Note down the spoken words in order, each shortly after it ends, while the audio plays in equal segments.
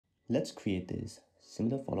Let's create this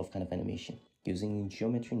similar falloff kind of animation using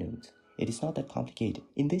geometry nodes. It is not that complicated.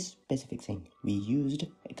 In this specific thing, we used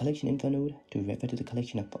a collection info node to refer to the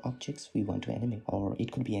collection of objects we want to animate, or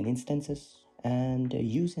it could be an instances, and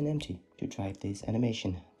use an empty to drive this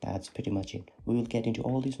animation. That's pretty much it. We will get into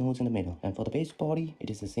all these nodes in the middle, and for the base body, it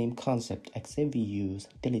is the same concept except we use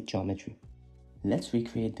delete geometry. Let's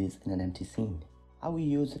recreate this in an empty scene. I will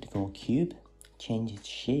use the default cube, change its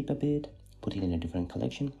shape a bit, put it in a different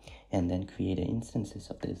collection, and then create instances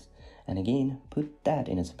of this, and again put that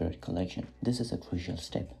in a separate collection. This is a crucial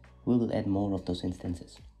step. We will add more of those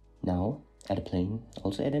instances. Now add a plane,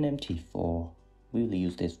 also add an empty for we will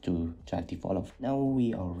use this to drive the falloff. Now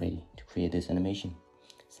we are ready to create this animation.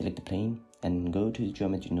 Select the plane and go to the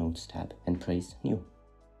geometry nodes tab and press new.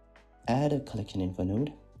 Add a collection info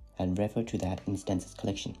node and refer to that instances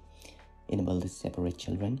collection. Enable the separate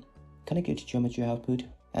children, connect it to geometry output,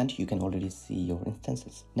 and you can already see your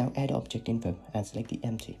instances. Now add object info and select the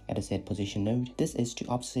empty. Add a set position node. This is to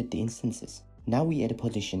offset the instances. Now we add a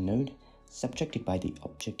position node, subtract it by the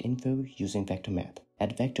object info using vector map.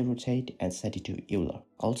 Add vector rotate and set it to Euler.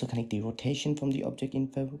 Also connect the rotation from the object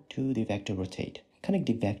info to the vector rotate. Connect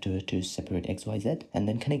the vector to separate XYZ and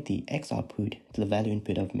then connect the X output to the value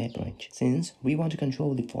input of map range. Since we want to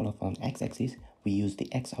control the falloff on X-axis, we use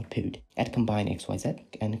the X output. Add combine XYZ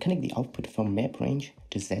and connect the output from map range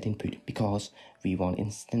to Z input because we want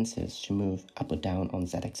instances to move up or down on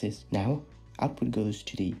Z axis. Now output goes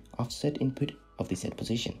to the offset input of the Z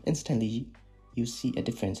position. Instantly you see a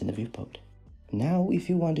difference in the viewport. Now if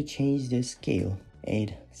you want to change the scale,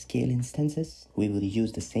 add scale instances. We will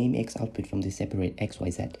use the same X output from the separate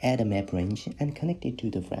XYZ. Add a map range and connect it to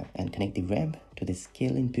the ramp, and connect the ramp to the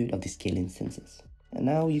scale input of the scale instances. And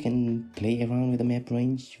now you can play around with the map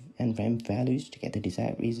range and ramp values to get the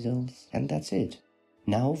desired results, and that's it.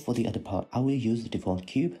 Now for the other part, I will use the default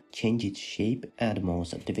cube, change its shape, add more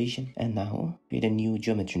subdivision, and now create a new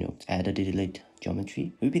geometry node. Add a delete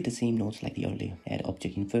geometry. Repeat the same nodes like the earlier. Add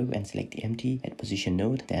object info and select the empty. Add position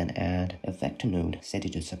node, then add a vector node. Set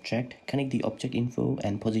it to subtract. Connect the object info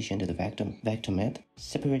and position to the vector map.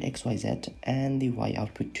 Separate XYZ and the Y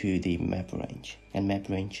output to the map range, and map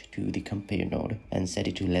range to the compare node, and set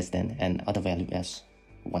it to less than and other value as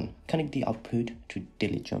 1. Connect the output to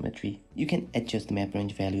delete geometry. You can adjust the map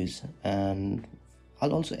range values, and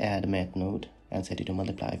I'll also add a map node and set it to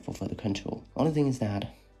multiply for further control. Only thing is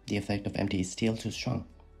that the effect of empty is still too strong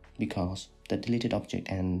because the deleted object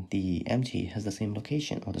and the empty has the same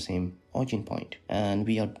location or the same origin point, and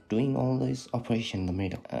we are doing all this operation in the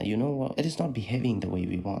middle. You know what? It is not behaving the way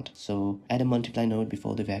we want. So add a multiply node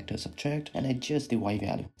before the vector subtract and adjust the Y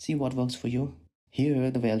value. See what works for you.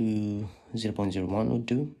 Here the value 0.01 would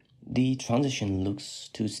do. The transition looks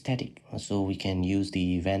too static, so we can use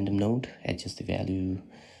the random node, adjust the value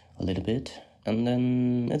a little bit, and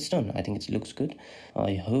then it's done. I think it looks good.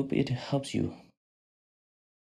 I hope it helps you.